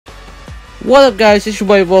What up guys, it's your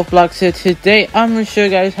boy Wolfblocks here. Today I'm gonna show you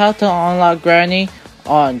guys how to unlock Grani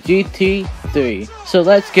on GT-3. So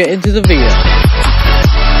let's get into the video.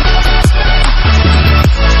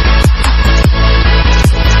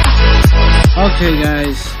 Okay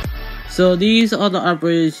guys, so these are the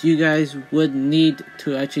operators you guys would need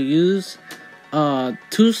to actually use. 2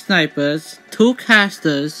 snipers, 2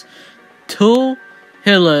 casters, 2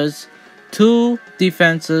 healers, 2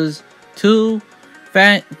 defenses, 3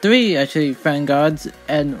 vanguards,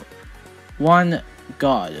 and 1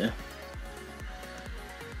 guard.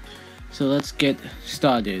 So let's get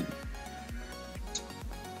started.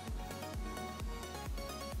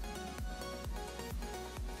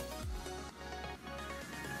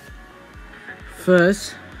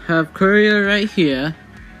 First, have courier right here.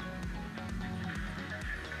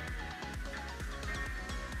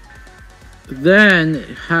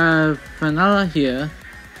 Then have vanilla here.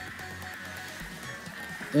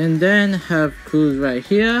 And then have crews right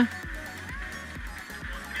here.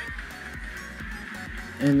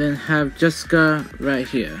 And then have Jessica right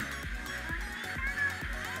here.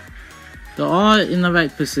 They're all in the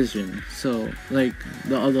right position. So, like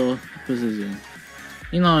the other position.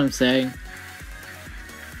 You know what I'm saying?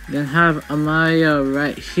 Then have Amaya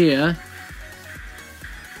right here.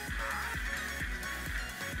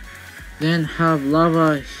 Then have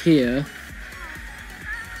Lava here.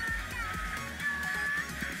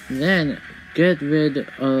 Then get rid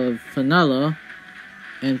of Vanilla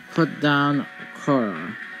and put down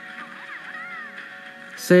Cora.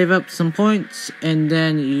 Save up some points, and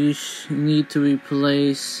then you need to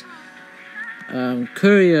replace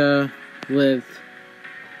Courier with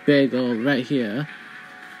Bagel right here.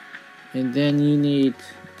 And then you need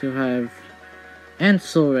to have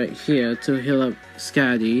Ansel right here to heal up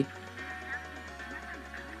Scotty.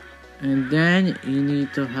 And then you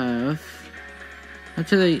need to have...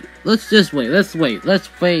 Actually, let's just wait. Let's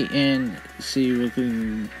wait and see what we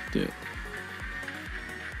can do.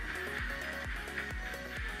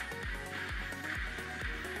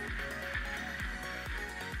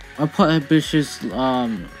 I'll put ambitious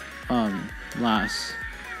last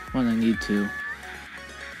when I need to.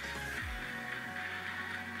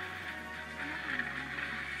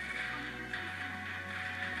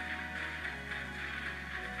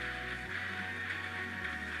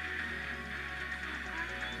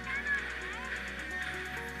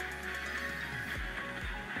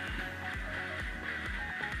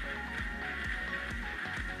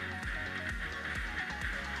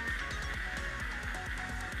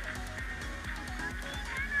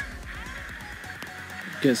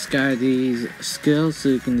 Get Scotty's skills so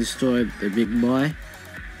you can destroy the big boy.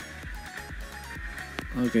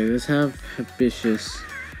 Okay, let's have Ambitious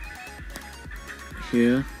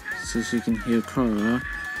here so she can heal Kara.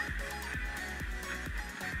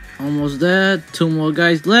 Almost there, 2 more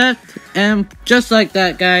guys left, and just like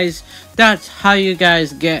that guys, that's how you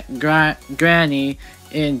guys get Grani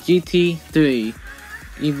in GT-3,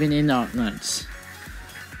 even in Arknight.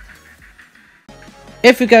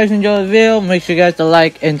 If you guys enjoyed the video, make sure you guys to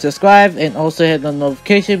like and subscribe, and also hit the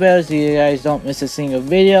notification bell so you guys don't miss a single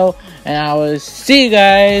video. And I will see you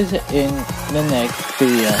guys in the next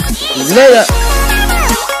video. Later!